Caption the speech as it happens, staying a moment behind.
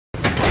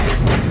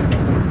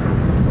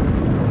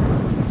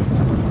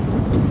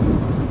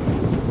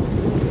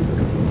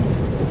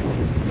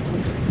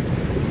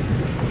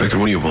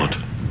What do you want?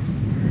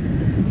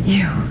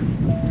 You.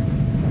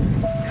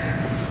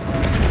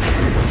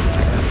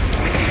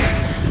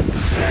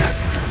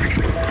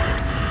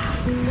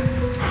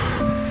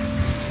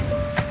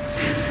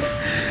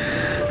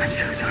 I'm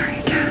so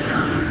sorry, Cass.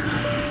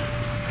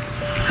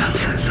 I'm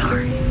so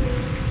sorry.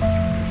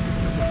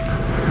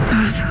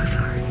 I'm so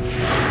sorry.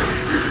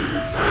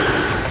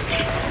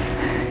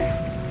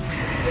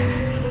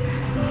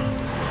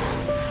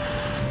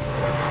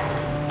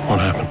 What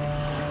happened?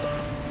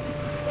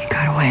 He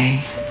got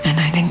away, and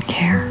I didn't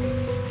care.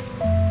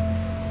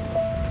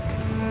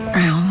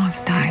 I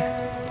almost died.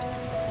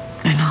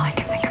 And all I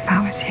could think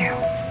about was you.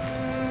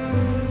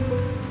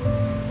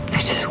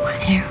 I just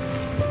want you.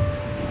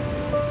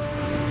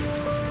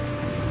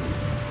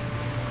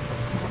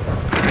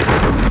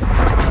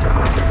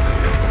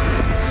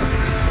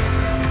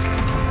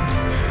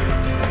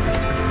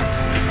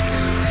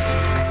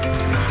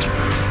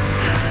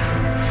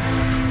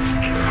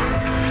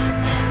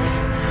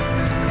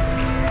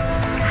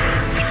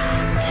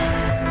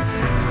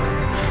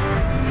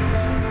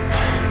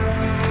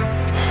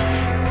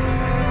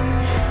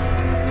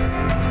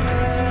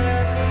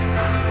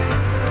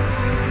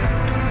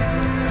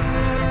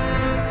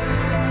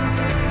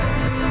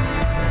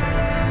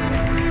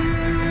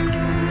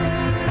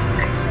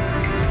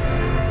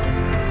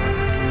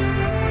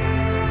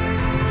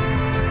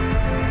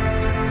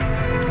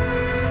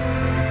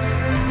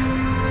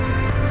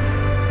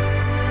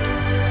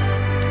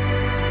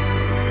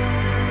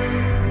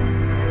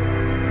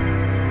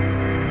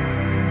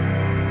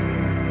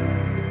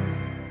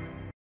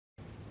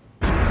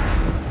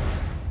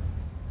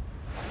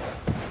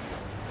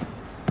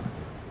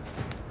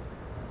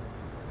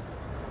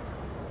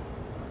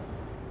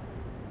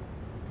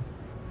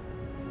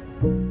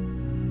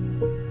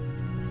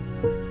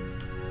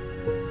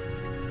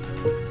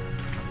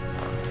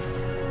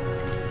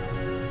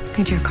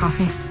 Need your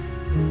coffee?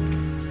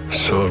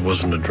 So it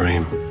wasn't a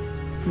dream.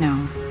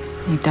 No,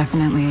 you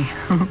definitely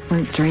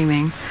weren't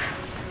dreaming.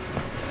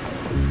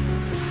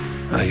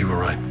 You were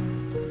right.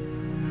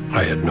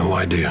 I had no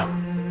idea.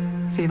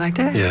 So you liked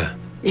it? Yeah.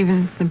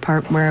 Even the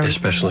part where I was...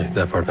 Especially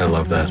that part. I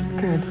love that.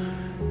 Good.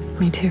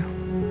 Me too.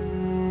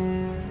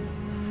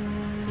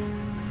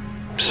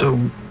 So,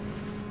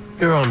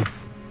 you're on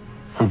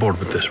board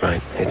with this,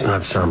 right? It's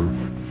not some,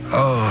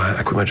 oh,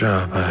 I quit my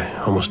job, I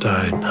almost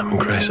died, I'm in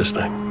crisis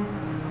thing.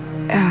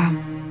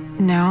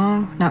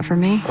 No, not for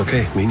me.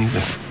 Okay, me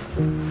neither.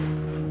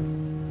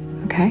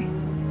 Okay.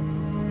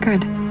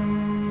 Good.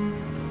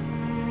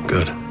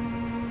 Good.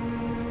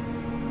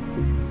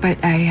 But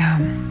I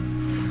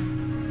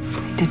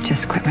did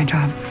just quit my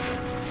job.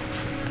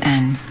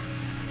 And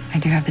I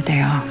do have the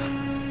day off.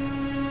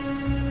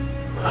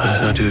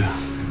 I do,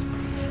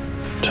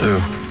 too.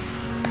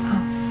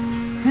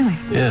 Oh, really?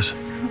 Yes.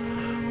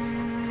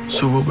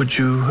 So what would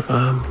you,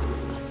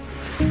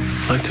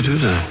 like to do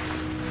today?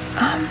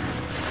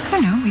 I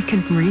don't know, we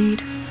could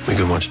read. We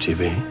could watch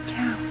TV.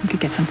 Yeah, we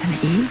could get something to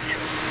eat.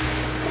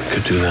 We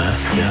could do that,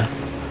 yeah.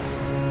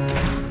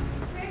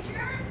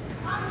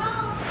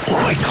 Oh,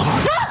 my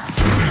God.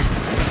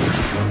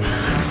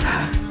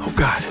 Oh,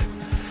 God.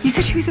 You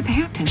said she was at the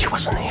Hamptons. She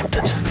was in the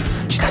Hamptons.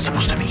 She's not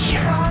supposed to be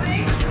here.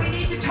 Darling, we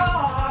need to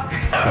talk.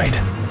 Hide.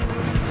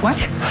 What?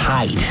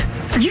 Hide.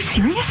 Are you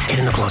serious? Get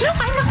in the closet. No,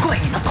 I'm not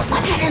going in the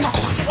closet. Get in the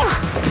closet.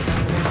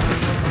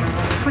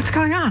 What's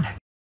going on?